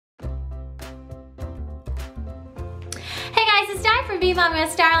it's Di from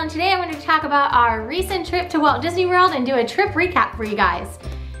BeingMommywithStyle, and today I'm going to talk about our recent trip to Walt Disney World and do a trip recap for you guys.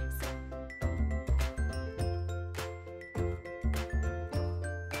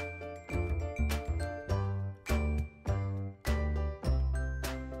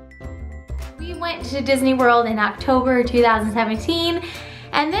 We went to Disney World in October 2017,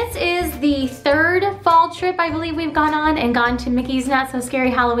 and this is the third fall trip I believe we've gone on, and gone to Mickey's Not So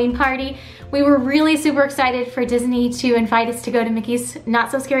Scary Halloween Party. We were really super excited for Disney to invite us to go to Mickey's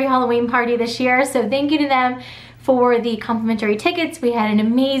Not So Scary Halloween Party this year, so thank you to them for the complimentary tickets. We had an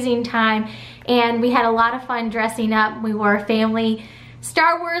amazing time, and we had a lot of fun dressing up. We wore family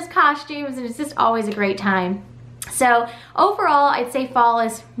Star Wars costumes, and it's just always a great time. So overall, I'd say fall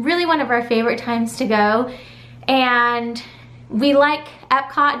is really one of our favorite times to go, and we like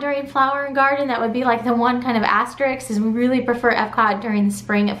Epcot during Flower and Garden. That would be like the one kind of asterisk, is we really prefer Epcot during the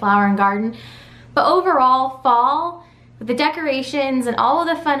spring at Flower and Garden. But overall, fall, with the decorations and all of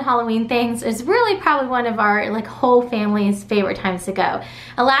the fun Halloween things, is really probably one of our whole family's favorite times to go.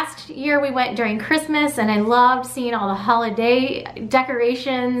 Last year we went during Christmas, and I loved seeing all the holiday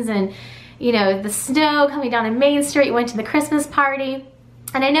decorations and, you know, the snow coming down in Main Street. We went to the Christmas party.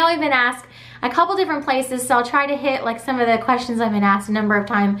 And I know I've been asked a couple different places, so I'll try to hit like some of the questions I've been asked a number of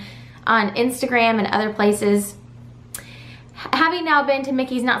times on Instagram and other places. Having now been to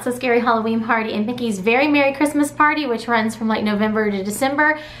Mickey's Not So Scary Halloween Party and Mickey's Very Merry Christmas Party, which runs from like November to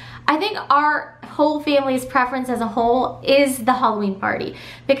December, I think our whole family's preference as a whole is the Halloween party,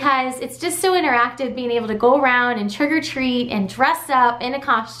 because it's just so interactive, being able to go around and trick or treat and dress up in a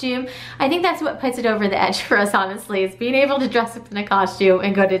costume. I think that's what puts it over the edge for us, honestly, is being able to dress up in a costume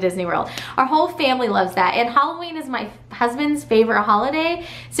and go to Disney World. Our whole family loves that, and Halloween is my husband's favorite holiday,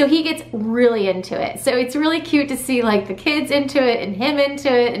 so he gets really into it. So it's really cute to see like the kids into it and him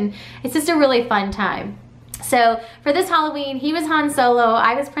into it, and it's just a really fun time. So for this Halloween, he was Han Solo,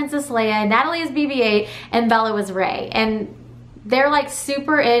 I was Princess Leia, Natalie was BB-8, and Bella was Rey. And they're like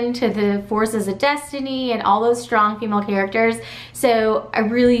super into the Forces of Destiny and all those strong female characters. So I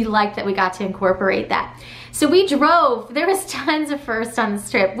really liked that we got to incorporate that. So we drove. There was tons of firsts on this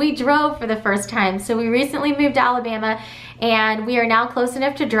trip. We drove for the first time. So we recently moved to Alabama, and we are now close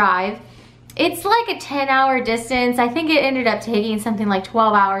enough to drive. It's like a 10-hour distance. I think it ended up taking something like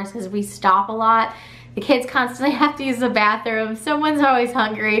 12 hours because we stop a lot. The kids constantly have to use the bathroom. Someone's always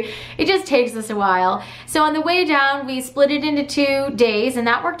hungry. It just takes us a while. So on the way down, we split it into 2 days, and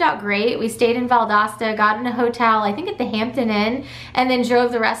that worked out great. We stayed in Valdosta, got in a hotel, I think at the Hampton Inn, and then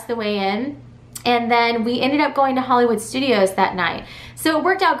drove the rest of the way in. And then we ended up going to Hollywood Studios that night. So it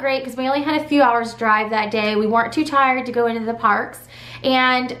worked out great because we only had a few hours drive that day. We weren't too tired to go into the parks.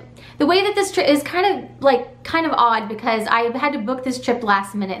 And the way that this trip is kind of odd, because I had to book this trip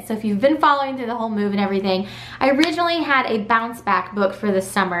last minute. So if you've been following through the whole move and everything, I originally had a bounce back booked for the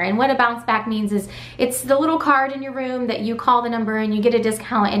summer. And what a bounce back means is it's the little card in your room that you call the number and you get a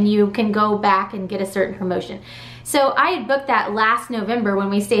discount, and you can go back and get a certain promotion. So I had booked that last November when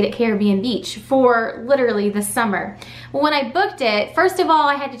we stayed at Caribbean Beach for literally the summer. Well, when I booked it, first of all,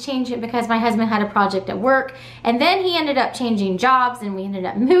 I had to change it because my husband had a project at work, and then he ended up changing jobs and we ended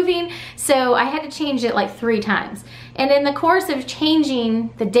up moving. So I had to change it like 3 times. And in the course of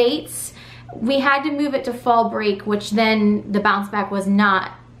changing the dates, we had to move it to fall break, which then the bounce back was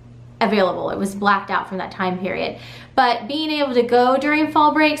not available. It was blacked out from that time period. But being able to go during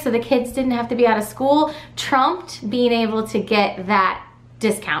fall break so the kids didn't have to be out of school trumped being able to get that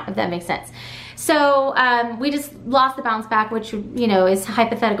discount, if that makes sense. So we just lost the bounce back, which, you know, is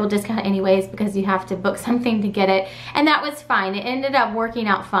hypothetical discount anyways, because you have to book something to get it. And that was fine. It ended up working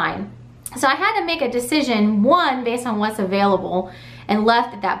out fine. So I had to make a decision, one, based on what's available and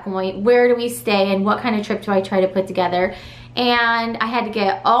left at that point. Where do we stay and what kind of trip do I try to put together? And I had to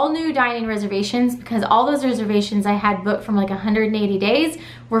get all new dining reservations, because all those reservations I had booked from like 180 days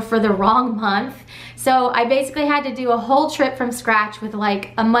were for the wrong month. So I basically had to do a whole trip from scratch with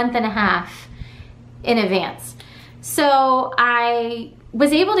like a month and a half in advance. So I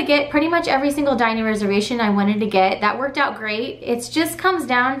was able to get pretty much every single dining reservation I wanted to get. That worked out great. It just comes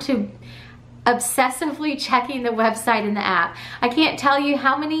down to obsessively checking the website and the app. I can't tell you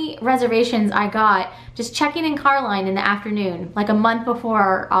how many reservations I got just checking in Carline in the afternoon, like a month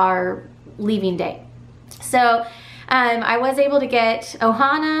before our leaving date. So I was able to get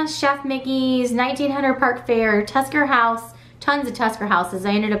Ohana, Chef Mickey's, 1900 Park Fair, Tusker House, tons of Tusker houses.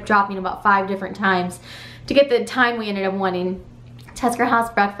 I ended up dropping about 5 different times to get the time we ended up wanting. Tusker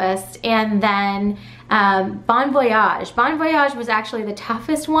House breakfast, and then Bon Voyage. Bon Voyage was actually the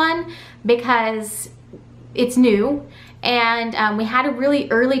toughest one because it's new And we had a really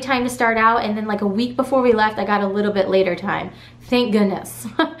early time to start out, and then like a week before we left, I got a little bit later time. Thank goodness.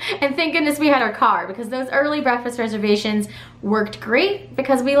 And thank goodness we had our car, because those early breakfast reservations worked great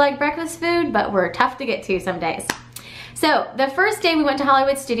because we like breakfast food, but were tough to get to some days. So the first day we went to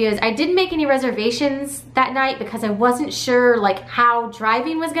Hollywood Studios, I didn't make any reservations that night because I wasn't sure like how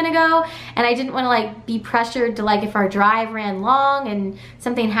driving was gonna go, and I didn't want to like be pressured to like if our drive ran long and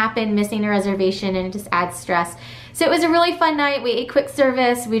something happened missing a reservation, and it just adds stress. So it was a really fun night. We ate quick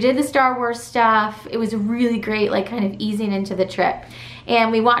service, we did the Star Wars stuff. It was really great, like kind of easing into the trip.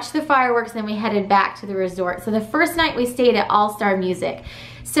 And we watched the fireworks, and then we headed back to the resort. So the first night we stayed at All Star Music.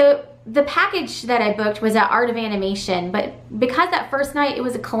 So the package that I booked was at Art of Animation, but because that first night it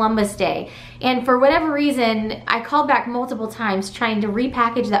was a Columbus Day, and for whatever reason I called back multiple times trying to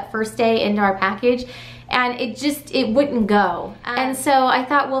repackage that first day into our package, and it wouldn't go. And so I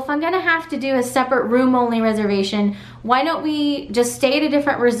thought, well, if I'm gonna have to do a separate room only reservation, why don't we just stay at a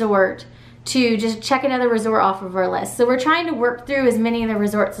different resort to just check another resort off of our list. So we're trying to work through as many of the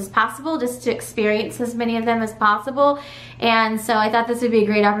resorts as possible, just to experience as many of them as possible. And so I thought this would be a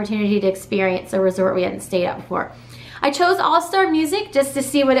great opportunity to experience a resort we hadn't stayed at before. I chose All Star Music just to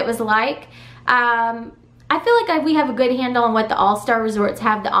see what it was like. I feel like we have a good handle on what the All Star resorts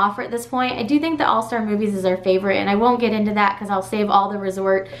have to offer at this point. I do think the All Star Movies is our favorite, and I won't get into that because I'll save all the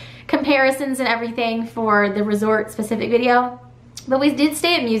resort comparisons and everything for the resort specific video. But we did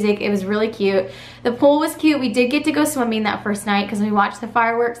stay at Music. It was really cute. The pool was cute. We did get to go swimming that first night because we watched the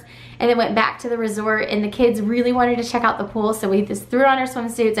fireworks and then went back to the resort, and the kids really wanted to check out the pool, so we just threw on our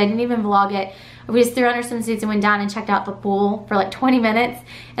swimsuits. I didn't even vlog it. We just threw on our swimsuits and went down and checked out the pool for like 20 minutes.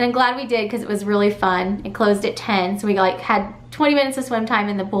 And I'm glad we did because it was really fun. It closed at 10, so we like had 20 minutes of swim time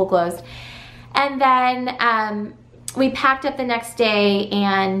and the pool closed. And then we packed up the next day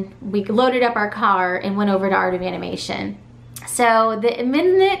and we loaded up our car and went over to Art of Animation. So the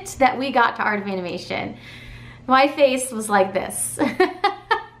minute that we got to Art of Animation, my face was like this.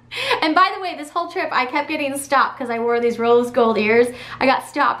 And by the way, this whole trip I kept getting stopped because I wore these rose gold ears. I got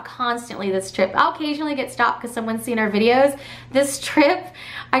stopped constantly this trip. I'll occasionally get stopped because someone's seen our videos. This trip,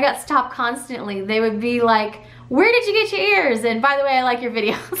 I got stopped constantly. They would be like, where did you get your ears? And by the way, I like your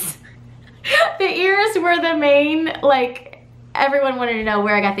videos. The ears were the main, like, everyone wanted to know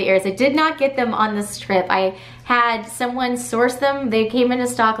where I got the ears. I did not get them on this trip. I had someone source them. They came into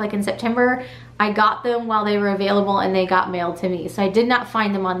stock like in September. I got them while they were available and they got mailed to me. So I did not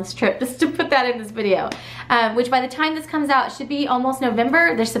find them on this trip, just to put that in this video. Which by the time this comes out, it should be almost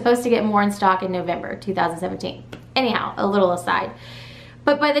November. They're supposed to get more in stock in November 2017. Anyhow, a little aside.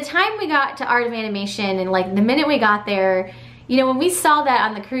 But by the time we got to Art of Animation, and like the minute we got there, you know, when we saw that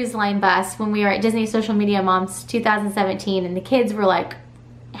on the cruise line bus when we were at Disney Social Media Moms 2017, and the kids were like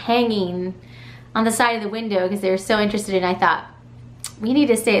hanging on the side of the window because they were so interested, and I thought, we need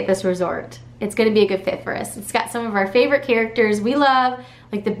to stay at this resort. It's gonna be a good fit for us. It's got some of our favorite characters. We love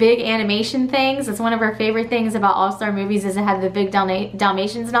like the big animation things. It's one of our favorite things about All-Star Movies is it had the big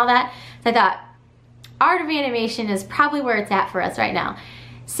Dalmatians and all that. So I thought, Art of Animation is probably where it's at for us right now.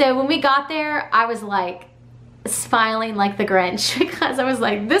 So when we got there, I was like smiling like the Grinch because I was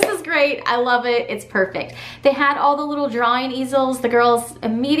like, this is great. I love it. It's perfect. They had all the little drawing easels. The girls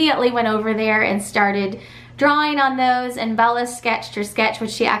immediately went over there and started drawing on those, and Bella sketched her sketch, which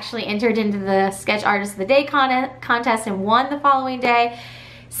she actually entered into the Sketch Artist of the Day contest and won the following day.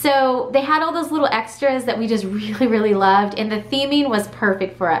 So they had all those little extras that we just really, really loved, and the theming was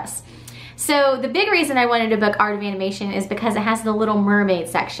perfect for us. So the big reason I wanted to book Art of Animation is because it has the Little Mermaid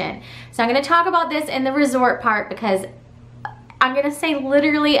section. So I'm going to talk about this in the resort part because I'm going to say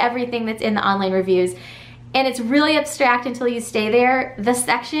literally everything that's in the online reviews. And it's really abstract until you stay there. The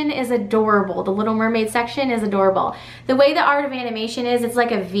section is adorable. The Little Mermaid section is adorable. The way the Art of Animation is, it's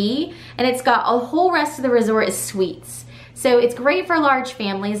like a V, and it's got a whole rest of the resort is suites. So it's great for large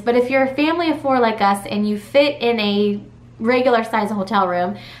families, but if you're a family of 4 like us and you fit in a regular size hotel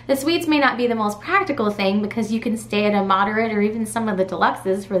room, the suites may not be the most practical thing because you can stay at a moderate or even some of the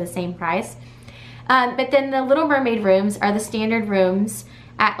deluxes for the same price. But then the Little Mermaid rooms are the standard rooms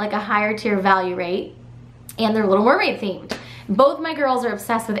at like a higher tier value rate, and they're Little Mermaid themed. Both my girls are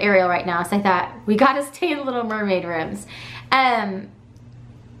obsessed with Ariel right now, so I thought, we gotta stay in the Little Mermaid rooms.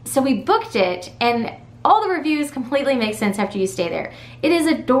 So we booked it, and all the reviews completely make sense after you stay there. It is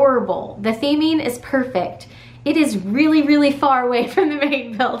adorable. The theming is perfect. It is really, really far away from the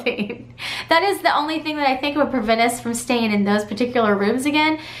main building. That is the only thing that I think would prevent us from staying in those particular rooms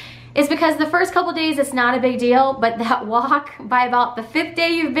again, is because the first couple days it's not a big deal, but that walk by about the 5th day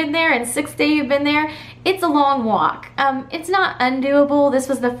you've been there and 6th day you've been there, it's a long walk. It's not undoable. This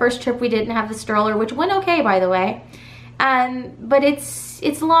was the first trip we didn't have the stroller, which went okay, by the way. but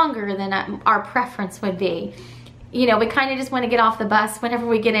it's longer than our preference would be. You know, we kind of just want to get off the bus whenever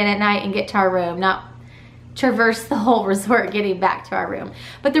we get in at night and get to our room, not traverse the whole resort getting back to our room.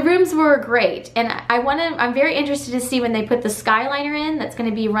 But the rooms were great, and I'm very interested to see when they put the Skyliner in, that's going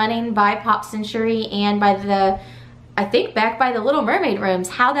to be running by Pop Century and by the, I think back by the Little Mermaid rooms,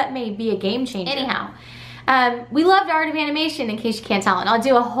 how that may be a game changer. Anyhow, we loved Art of Animation, in case you can't tell, and I'll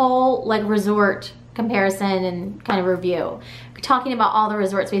do a whole like resort comparison and kind of review, talking about all the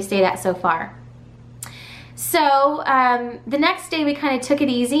resorts we've stayed at so far. So the next day we kind of took it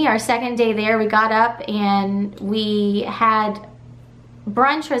easy. Our second day there, we got up and we had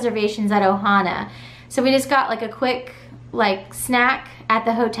brunch reservations at Ohana. So we just got like a quick like snack at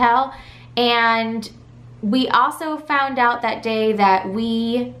the hotel, and we also found out that day that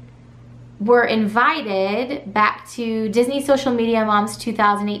we were invited back to Disney Social Media Moms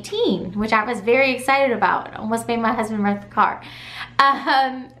 2018, which I was very excited about. Almost made my husband wreck the car.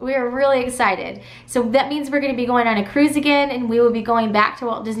 We were really excited. So that means we're going to be going on a cruise again, and we will be going back to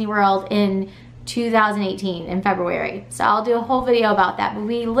Walt Disney World in 2018 in February. So I'll do a whole video about that, but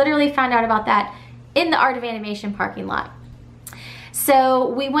we literally found out about that in the Art of Animation parking lot. So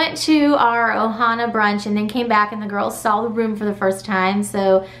we went to our Ohana brunch and then came back, and the girls saw the room for the first time.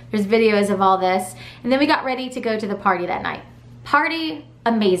 So there's videos of all this. And then we got ready to go to the party that night. Party,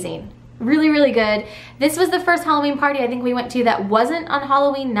 amazing. Really, really good. This was the first Halloween party I think we went to that wasn't on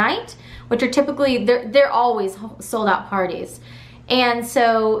Halloween night, which are typically, they're always sold out parties. And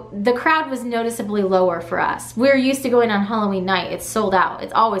so the crowd was noticeably lower for us. We're used to going on Halloween night. It's sold out.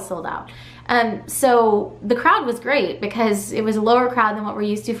 It's always sold out. So the crowd was great because it was a lower crowd than what we're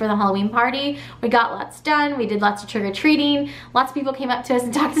used to for the Halloween party. We got lots done. We did lots of trick-or-treating. Lots of people came up to us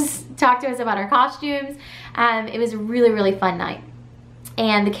and talked to us about our costumes. It was a really, really fun night.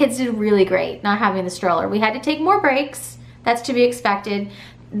 And the kids did really great not having the stroller. We had to take more breaks. That's to be expected.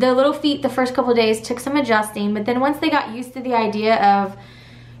 The little feet the first couple of days took some adjusting, but then once they got used to the idea of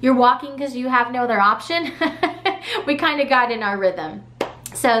you're walking because you have no other option, we kind of got in our rhythm.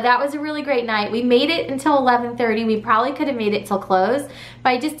 So that was a really great night. We made it until 11:30. We probably could have made it till close, but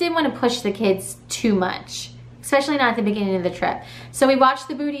I just didn't want to push the kids too much, especially not at the beginning of the trip. So we watched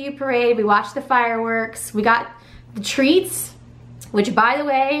the Booty You parade, we watched the fireworks, we got the treats, which by the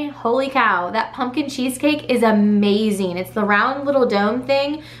way, holy cow, that pumpkin cheesecake is amazing. It's the round little dome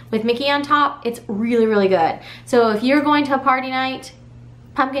thing with Mickey on top. It's really, really good. So if you're going to a party night,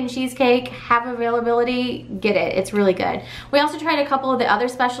 pumpkin cheesecake, have availability, get it. It's really good. We also tried a couple of the other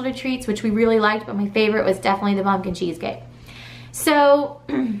specialty treats, which we really liked, but my favorite was definitely the pumpkin cheesecake. So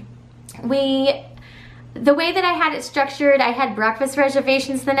the way that I had it structured, I had breakfast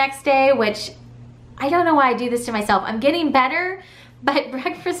reservations the next day, which I don't know why I do this to myself. I'm getting better, but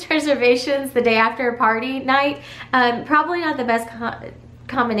breakfast reservations the day after a party night, probably not the best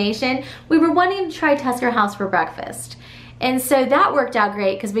combination. We were wanting to try Tusker House for breakfast. And so that worked out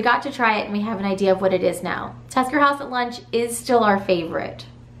great because we got to try it and we have an idea of what it is now. Tusker House at lunch is still our favorite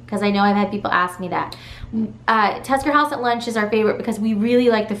because I know I've had people ask me that. Tusker House at lunch is our favorite because we really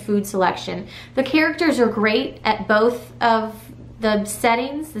like the food selection. The characters are great at both of the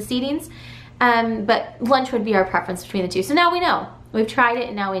settings, the seatings, but lunch would be our preference between the two. So now we know. We've tried it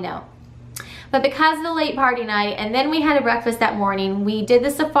and now we know. But because of the late party night and then we had a breakfast that morning, we did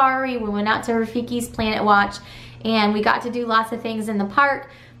the safari, we went out to Rafiki's Planet Watch, and we got to do lots of things in the park,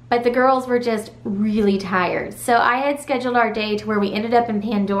 but the girls were just really tired. So I had scheduled our day to where we ended up in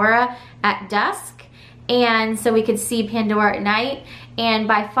Pandora at dusk, and so we could see Pandora at night. And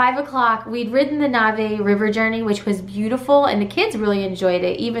by 5 o'clock, we'd ridden the Nave River journey, which was beautiful, and the kids really enjoyed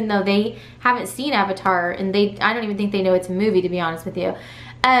it, even though they haven't seen Avatar, and I don't even think they know it's a movie, to be honest with you.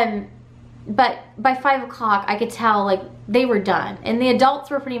 But by 5 o'clock, I could tell like they were done, and the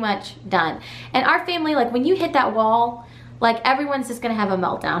adults were pretty much done. And our family, like when you hit that wall, like everyone's just gonna have a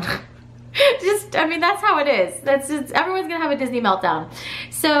meltdown. I mean, that's how it is. Everyone's gonna have a Disney meltdown.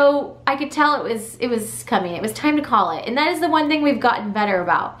 So I could tell it was coming. It was time to call it. And that is the one thing we've gotten better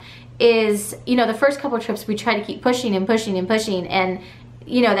about is, you know, the first couple of trips we try to keep pushing and pushing and pushing, and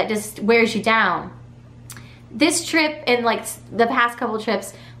you know, that just wears you down. This trip and like the past couple of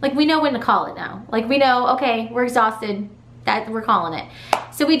trips, like we know when to call it now. Like we know, okay, we're exhausted, that we're calling it.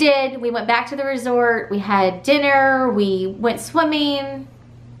 So we did, we went back to the resort, we had dinner, we went swimming,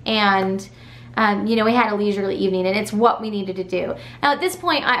 and you know, we had a leisurely evening, and it's what we needed to do. Now at this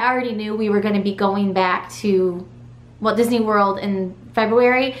point, I already knew we were gonna be going back to Walt Disney World in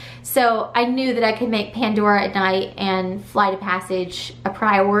February. So I knew that I could make Pandora at night and Flight of Passage a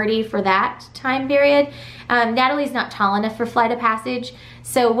priority for that time period. Natalie's not tall enough for Flight of Passage.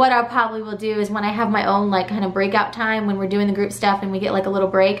 So what I probably will do is when I have my own like kind of breakout time, when we're doing the group stuff and we get like a little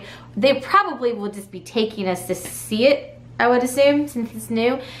break, they probably will just be taking us to see it, I would assume, since it's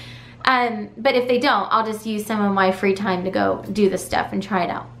new. But if they don't, I'll just use some of my free time to go do this stuff and try it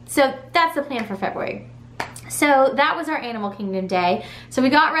out. So that's the plan for February. So that was our Animal Kingdom day. So we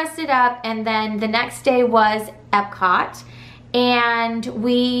got rested up, and then the next day was Epcot. And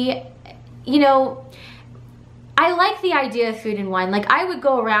we, you know, I like the idea of food and wine. Like, I would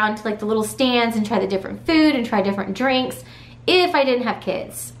go around to like the little stands and try the different food and try different drinks if I didn't have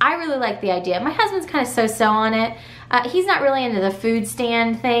kids. I really like the idea. My husband's kind of so-so on it. He's not really into the food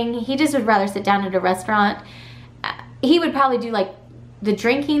stand thing. He just would rather sit down at a restaurant. He would probably do like the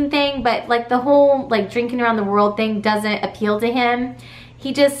drinking thing, but like the whole like drinking around the world thing doesn't appeal to him.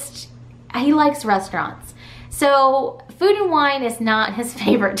 He likes restaurants. So food and wine is not his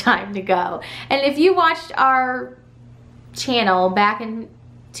favorite time to go. And if you watched our channel back in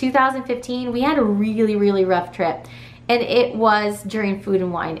 2015, we had a really, really rough trip. And it was during food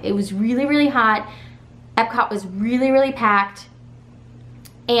and wine. It was really, really hot. Epcot was really, really packed.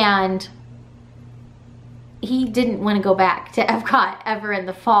 And he didn't want to go back to Epcot ever in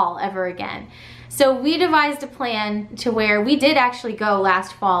the fall, ever again. So we devised a plan to where we did actually go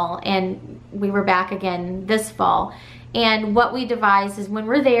last fall, and we were back again this fall. And what we devised is when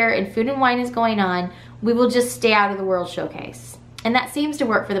we're there and food and wine is going on, we will just stay out of the World Showcase. And that seems to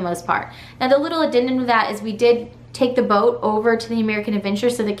work for the most part. Now the little addendum to that is we did take the boat over to the American Adventure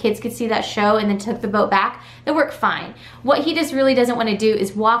so the kids could see that show, and then took the boat back. That worked fine. What he just really doesn't want to do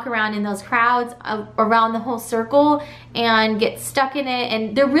is walk around in those crowds around the whole circle and get stuck in it.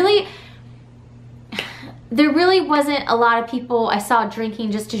 And there really wasn't a lot of people I saw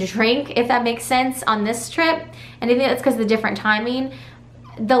drinking just to drink, if that makes sense, on this trip. And I think that's because of the different timing.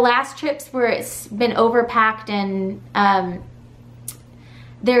 The last trips where it's been overpacked and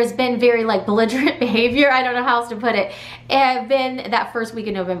there's been very like belligerent behavior, I don't know how else to put it, have been that first week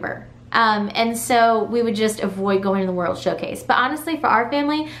of November. And so we would just avoid going to the World Showcase. But honestly, for our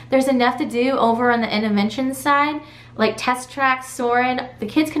family, there's enough to do over on the Innoventions side, like Test Track, Soarin'. The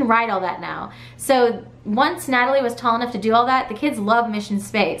kids can ride all that now. So once Natalie was tall enough to do all that, the kids love Mission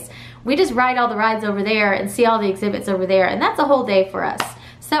Space. We just ride all the rides over there and see all the exhibits over there, and that's a whole day for us.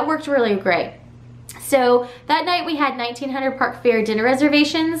 So that worked really great. So that night we had 1900 Park Fair dinner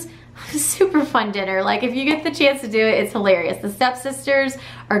reservations. Super fun dinner. Like, if you get the chance to do it, it's hilarious. The stepsisters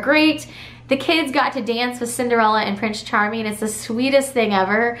are great. The kids got to dance with Cinderella and Prince Charming. It's the sweetest thing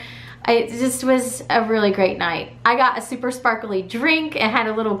ever. It just was a really great night. I got a super sparkly drink and had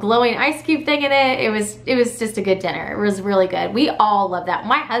a little glowing ice cube thing in it. It was just a good dinner. It was really good. We all love that.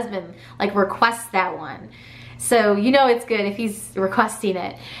 My husband like requests that one. So you know it's good if he's requesting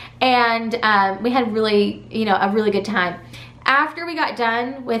it. And we had really, you know, a really good time. After we got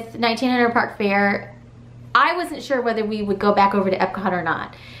done with 1900 Park Fair, I wasn't sure whether we would go back over to Epcot or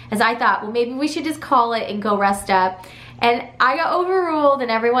not. As I thought, well, maybe we should just call it and go rest up. And I got overruled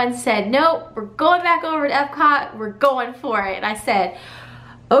and everyone said, nope, we're going back over to Epcot, we're going for it. And I said,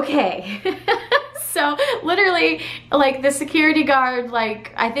 okay. So literally, like, the security guard,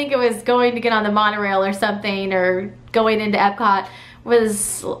 like, I think it was going to get on the monorail or something, or going into Epcot,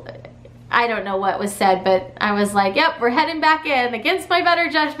 was, I don't know what was said, but I was like, yep, we're heading back in against my better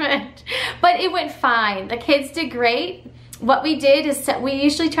judgment. But it went fine. The kids did great. What we did is we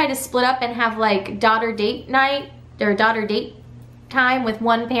usually try to split up and have like daughter date night or daughter date time with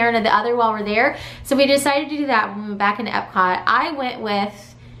one parent or the other while we're there. So we decided to do that when we went back into Epcot. I went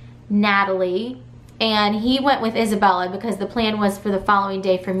with Natalie and he went with Isabella because the plan was for the following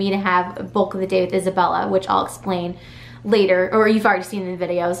day for me to have a bulk of the day with Isabella, which I'll explain later, or you've already seen in the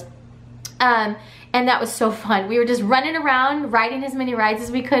videos. And that was so fun. We were just running around, riding as many rides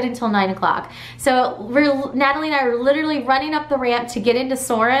as we could until 9 o'clock. So Natalie and I were literally running up the ramp to get into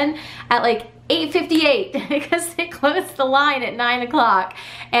Soarin' at like 8:58 because they closed the line at 9 o'clock.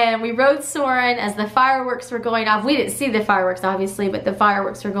 And we rode Soarin' as the fireworks were going off. We didn't see the fireworks obviously, but the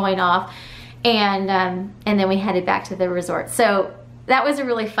fireworks were going off. And then we headed back to the resort. So that was a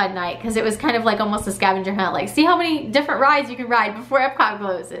really fun night because it was kind of like almost a scavenger hunt. Like, see how many different rides you can ride before Epcot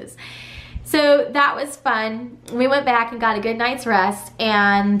closes. So that was fun. We went back and got a good night's rest,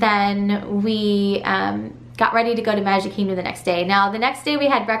 and then we got got ready to go to Magic Kingdom the next day. Now, the next day we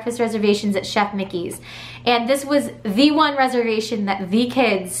had breakfast reservations at Chef Mickey's. And this was the one reservation that the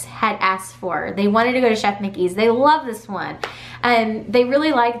kids had asked for. They wanted to go to Chef Mickey's. They love this one. And they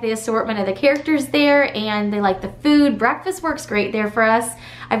really like the assortment of the characters there, and they like the food. Breakfast works great there for us.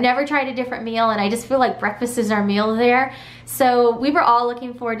 I've never tried a different meal, and I just feel like breakfast is our meal there. So we were all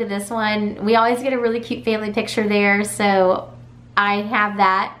looking forward to this one. We always get a really cute family picture there, so I have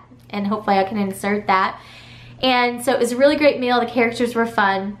that, and hopefully I can insert that. And so it was a really great meal. The characters were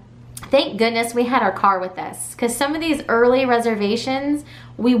fun. Thank goodness we had our car with us, because some of these early reservations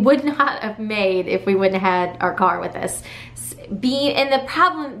we would not have made if we wouldn't have had our car with us. And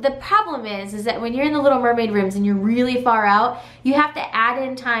the problem is that when you're in the Little Mermaid rooms and you're really far out, you have to add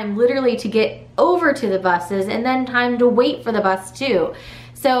in time literally to get over to the buses, and then time to wait for the bus too.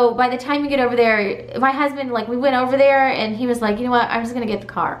 So by the time you get over there, my husband, like, we went over there and he was like, you know what, I'm just gonna get the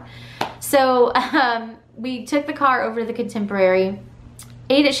car. So we took the car over to the Contemporary,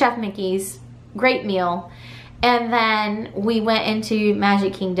 ate at Chef Mickey's, great meal, and then we went into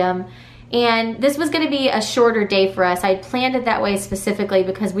Magic Kingdom. And this was going to be a shorter day for us. I planned it that way specifically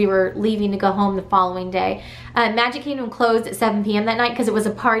because we were leaving to go home the following day. Magic Kingdom closed at 7 p.m. that night because it was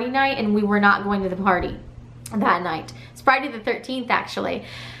a party night, and we were not going to the party that night. It's Friday the 13th, actually.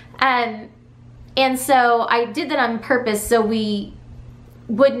 And so I did that on purpose so we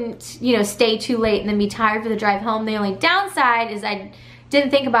wouldn't, you know, stay too late and then be tired for the drive home. The only downside is I didn't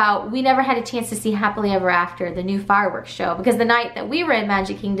think about, we never had a chance to see Happily Ever After, the new fireworks show, because the night that we were in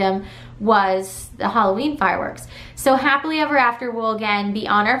Magic Kingdom was the Halloween fireworks. So Happily Ever After will again be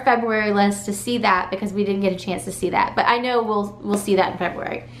on our February list to see that, because we didn't get a chance to see that, but I know we'll see that in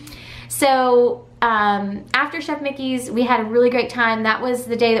February. So after Chef Mickey's, we had a really great time. That was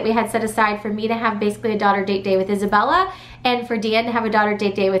the day that we had set aside for me to have basically a daughter date day with Isabella, and for Dan to have a daughter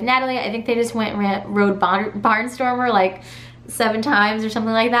date day with Natalie. I think they just went and rode Barnstormer like 7 times or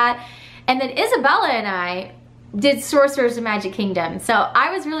something like that. And then Isabella and I did Sorcerers of Magic Kingdom. So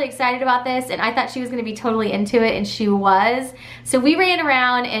I was really excited about this, and I thought she was going to be totally into it, and she was. So we ran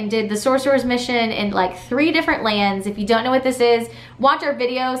around and did the Sorcerer's mission in like 3 different lands. If you don't know what this is, watch our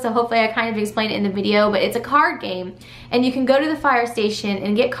video, so hopefully I kind of explain it in the video, but it's a card game, and you can go to the fire station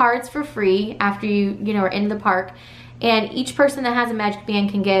and get cards for free after you are in the park. And each person that has a Magic Band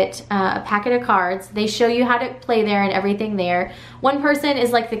can get a packet of cards. They show you how to play there and everything there. One person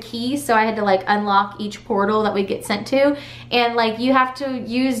is like the key, so I had to like unlock each portal that we get sent to. And like you have to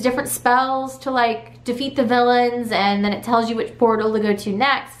use different spells to like defeat the villains, and then it tells you which portal to go to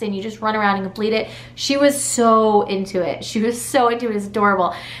next, and you just run around and complete it. She was so into it. She was so into it. It's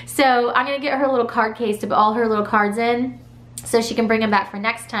adorable. So I'm gonna get her a little card case to put all her little cards in, so she can bring them back for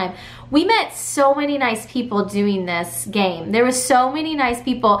next time. We met so many nice people doing this game. There was so many nice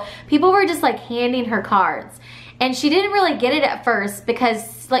people. People were just like handing her cards. And she didn't really get it at first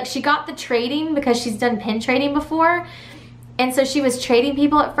because like she got the trading because she's done pin trading before. And so she was trading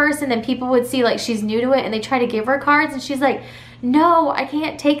people at first, and then people would see like she's new to it and they try to give her cards, and she's like, no, I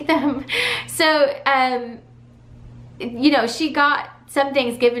can't take them. So, you know, she got some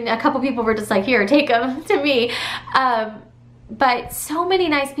things given. A couple people were just like, here, take them to me. But so many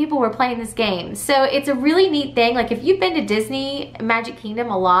nice people were playing this game. So it's a really neat thing. Like if you've been to Disney Magic Kingdom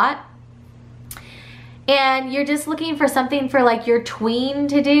a lot and you're just looking for something for like your tween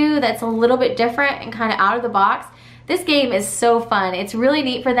to do that's a little bit different and kind of out of the box, this game is so fun. It's really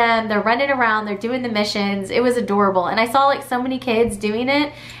neat for them. They're running around, they're doing the missions. It was adorable. And I saw like so many kids doing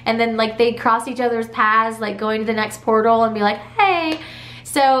it, and then like they'd cross each other's paths, like going to the next portal and be like, hey.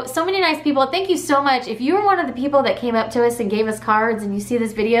 So many nice people. Thank you so much. If you were one of the people that came up to us and gave us cards and you see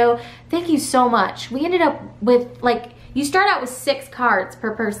this video, thank you so much. We ended up with like, you start out with 6 cards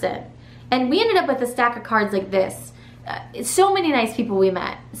per person, and we ended up with a stack of cards like this. So many nice people we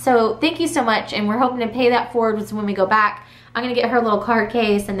met. So thank you so much, and we're hoping to pay that forward when we go back. I'm gonna get her a little card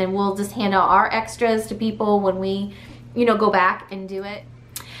case, and then we'll just hand out our extras to people when we, go back and do it.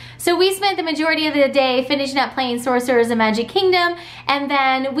 So we spent the majority of the day finishing up playing Sorcerers of Magic Kingdom, and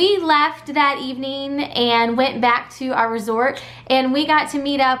then we left that evening and went back to our resort, and we got to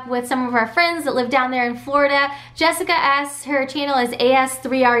meet up with some of our friends that live down there in Florida. Jessica S., her channel is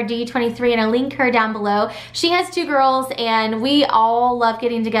AS3RD23, and I'll link her down below. She has 2 girls, and we all love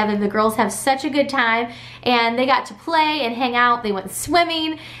getting together. The girls have such a good time, and they got to play and hang out. They went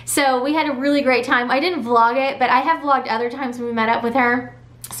swimming, so we had a really great time. I didn't vlog it, but I have vlogged other times when we met up with her.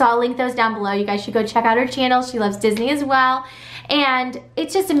 So I'll link those down below. You guys should go check out her channel. She loves Disney as well. And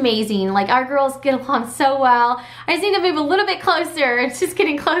it's just amazing. Like, our girls get along so well. I just need to move a little bit closer. It's just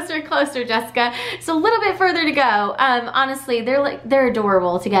getting closer and closer, Jessica. So a little bit further to go. Honestly, they're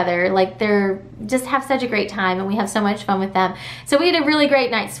adorable together. Like, they're just have such a great time, and we have so much fun with them. So we had a really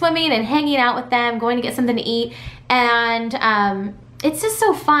great night swimming and hanging out with them, going to get something to eat, and it's just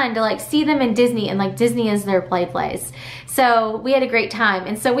so fun to like see them in Disney, and like Disney is their play place. So we had a great time,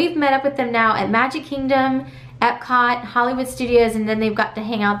 and so we've met up with them now at Magic Kingdom, Epcot, Hollywood Studios, and then they've got to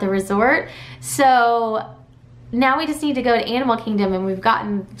hang out at the resort. So now we just need to go to Animal Kingdom, and we've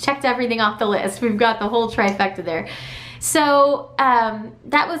checked everything off the list. We've got the whole trifecta there. So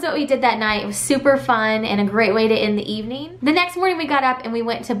that was what we did that night. It was super fun and a great way to end the evening. The next morning we got up and we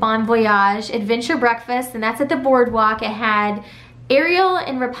went to Bon Voyage Adventure Breakfast, and that's at the boardwalk. It had Ariel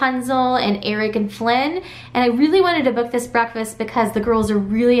and Rapunzel and Eric and Flynn, and I really wanted to book this breakfast because the girls are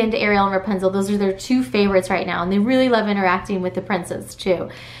really into Ariel and Rapunzel. Those are their two favorites right now, and they really love interacting with the princess too.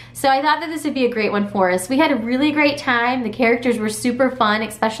 So I thought that this would be a great one for us. We had a really great time. The characters were super fun,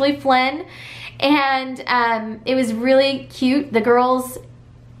 especially Flynn, and it was really cute. The girls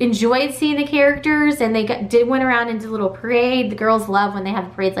enjoyed seeing the characters, and they went around and did a little parade. The girls love when they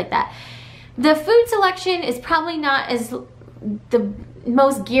have parades like that. The food selection is probably not as the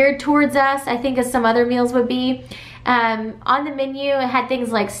most geared towards us, I think, as some other meals would be. On the menu, it had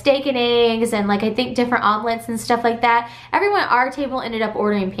things like steak and eggs and like I think different omelets and stuff like that. Everyone at our table ended up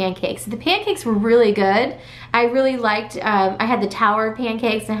ordering pancakes. The pancakes were really good. I really liked, I had the tower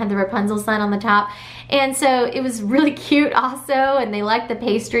pancakes and I had the Rapunzel sun on the top. And so it was really cute also, and they liked the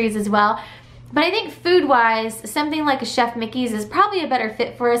pastries as well. But I think food-wise, something like a Chef Mickey's is probably a better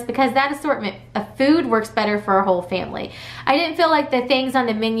fit for us because that assortment of food works better for our whole family. I didn't feel like the things on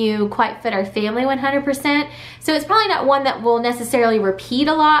the menu quite fit our family 100%, so it's probably not one that we'll necessarily repeat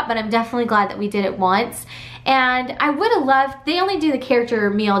a lot, but I'm definitely glad that we did it once. And I would have loved, they only do the character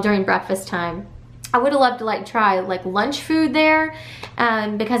meal during breakfast time. I would have loved to like try like lunch food there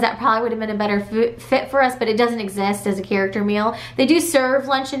because that probably would have been a better fit for us, but it doesn't exist as a character meal. They do serve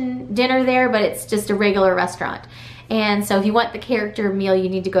lunch and dinner there, but it's just a regular restaurant. And so if you want the character meal, you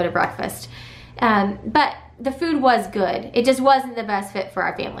need to go to breakfast. But the food was good. It just wasn't the best fit for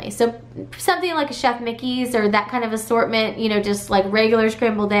our family. So something like a Chef Mickey's or that kind of assortment, you know, just like regular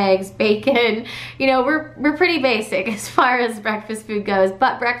scrambled eggs, bacon, you know, we're pretty basic as far as breakfast food goes,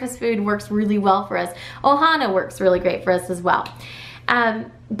 but breakfast food works really well for us. Ohana works really great for us as well.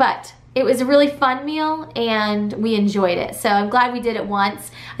 But it was a really fun meal and we enjoyed it. So I'm glad we did it once.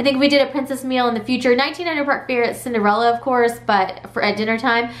 I think we did a princess meal in the future. 1900 Park Fair at Cinderella, of course, but at dinner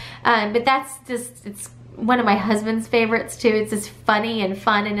time. But that's just, it's one of my husband's favorites too. It's just funny and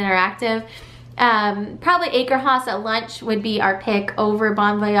fun and interactive. Probably Acrehouse at lunch would be our pick over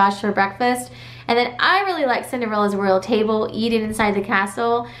Bon Voyage for breakfast. And then I really like Cinderella's Royal Table, eating inside the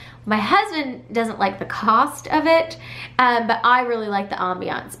castle. My husband doesn't like the cost of it, but I really like the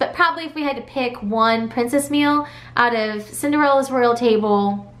ambiance. But probably if we had to pick one princess meal out of Cinderella's Royal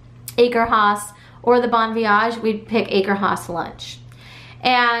Table, Acrehouse, or the Bon Voyage, we'd pick Acrehouse lunch.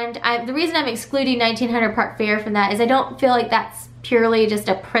 And the reason I'm excluding 1900 Park Fair from that is I don't feel like that's purely just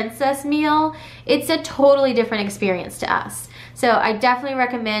a princess meal. It's a totally different experience to us. So I definitely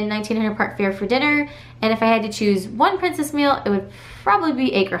recommend 1900 Park Fair for dinner, and if I had to choose one princess meal, it would probably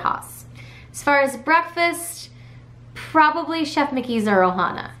be Acrehouse. As far as breakfast, probably Chef Mickey's or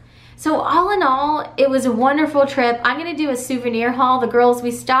Ohana. So all in all, it was a wonderful trip. I'm gonna do a souvenir haul. The girls,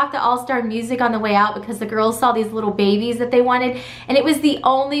 we stopped at All Star Music on the way out because the girls saw these little babies that they wanted, and it was the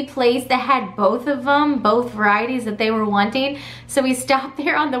only place that had both of them, both varieties that they were wanting. So we stopped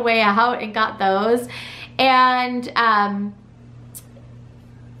there on the way out and got those.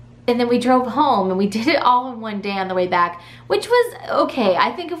 And then we drove home and we did it all in one day on the way back, which was okay.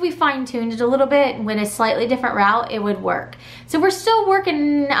 I think if we fine-tuned it a little bit and went a slightly different route, it would work. So we're still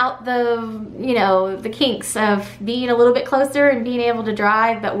working out the, you know, the kinks of being a little bit closer and being able to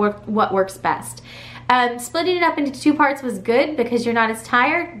drive, but what works best. Splitting it up into two parts was good because you're not as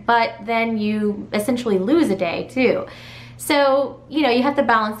tired, but then you essentially lose a day too. So, you know, you have to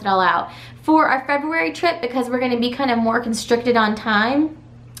balance it all out. For our February trip, because we're gonna be kind of more constricted on time,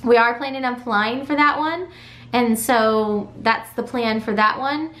 we are planning on flying for that one, and so that's the plan for that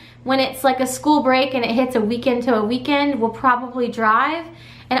one. When it's like a school break and it hits a weekend to a weekend, we'll probably drive,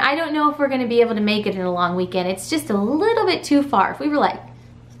 and I don't know if we're gonna be able to make it in a long weekend. It's just a little bit too far. If we were like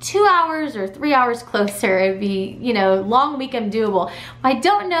 2 hours or 3 hours closer. It'd be, you know, long weekend doable. I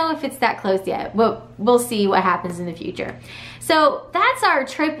don't know if it's that close yet, but we'll see what happens in the future. So that's our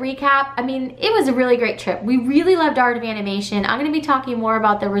trip recap. I mean, it was a really great trip. We really loved Art of Animation. I'm gonna be talking more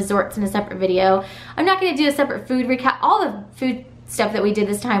about the resorts in a separate video. I'm not gonna do a separate food recap. All the food stuff that we did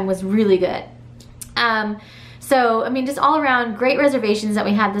this time was really good. So, I mean, just all around great reservations that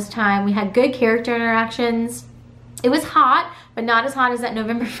we had this time. We had good character interactions. It was hot, but not as hot as that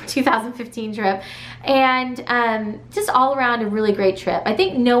November 2015 trip. And just all around a really great trip. I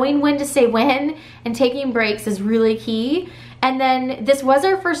think knowing when to say when and taking breaks is really key. And then this was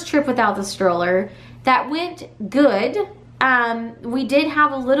our first trip without the stroller. That went good. We did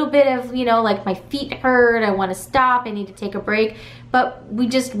have a little bit of, you know, like my feet hurt, I want to stop, I need to take a break, but we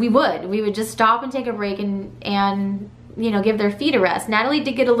would just stop and take a break and you know, give their feet a rest. Natalie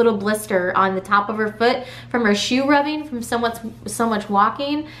did get a little blister on the top of her foot from her shoe rubbing from so much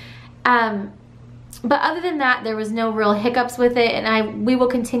walking. But other than that, there was no real hiccups with it, and we will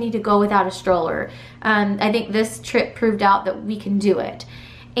continue to go without a stroller. I think this trip proved out that we can do it.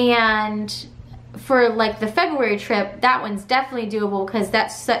 And for like the February trip, that one's definitely doable because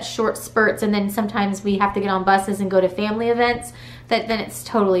that's such short spurts, and then sometimes we have to get on buses and go to family events, then it's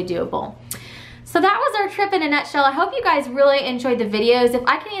totally doable. So that was our trip in a nutshell. I hope you guys really enjoyed the videos. If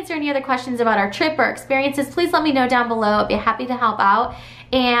I can answer any other questions about our trip or experiences, please let me know down below. I'd be happy to help out.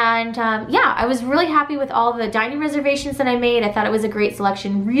 And yeah, I was really happy with all the dining reservations that I made. I thought it was a great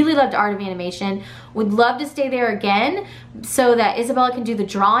selection. Really loved Art of Animation. Would love to stay there again so that Isabella can do the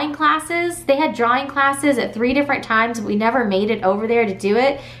drawing classes. They had drawing classes at 3 different times, but we never made it over there to do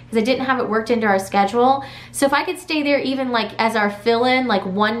it because I didn't have it worked into our schedule. So if I could stay there even like as our fill-in, like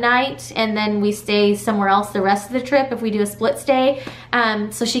one night, and then we stay somewhere else the rest of the trip if we do a split stay,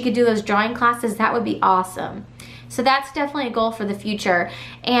 so she could do those drawing classes, that would be awesome. So that's definitely a goal for the future.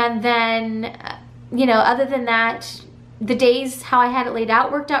 And then, you know, other than that, the days, how I had it laid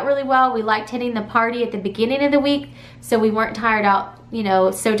out, worked out really well. We liked hitting the party at the beginning of the week, so we weren't tired out, you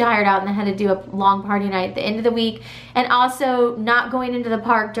know, so tired out and then had to do a long party night at the end of the week. And also not going into the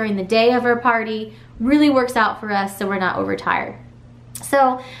park during the day of our party really works out for us, so we're not overtired.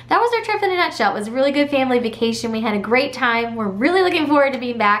 So that was our trip in a nutshell. It was a really good family vacation. We had a great time. We're really looking forward to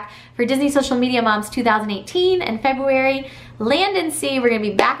being back for Disney Social Media Moms 2018 in February. Land and sea, we're gonna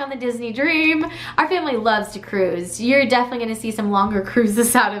be back on the Disney Dream. Our family loves to cruise. You're definitely gonna see some longer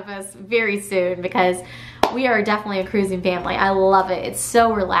cruises out of us very soon because we are definitely a cruising family. I love it. It's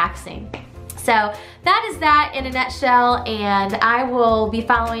so relaxing. So that is that in a nutshell, and I will be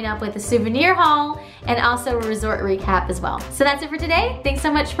following up with a souvenir haul and also a resort recap as well. So that's it for today. Thanks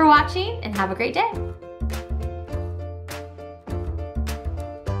so much for watching and have a great day.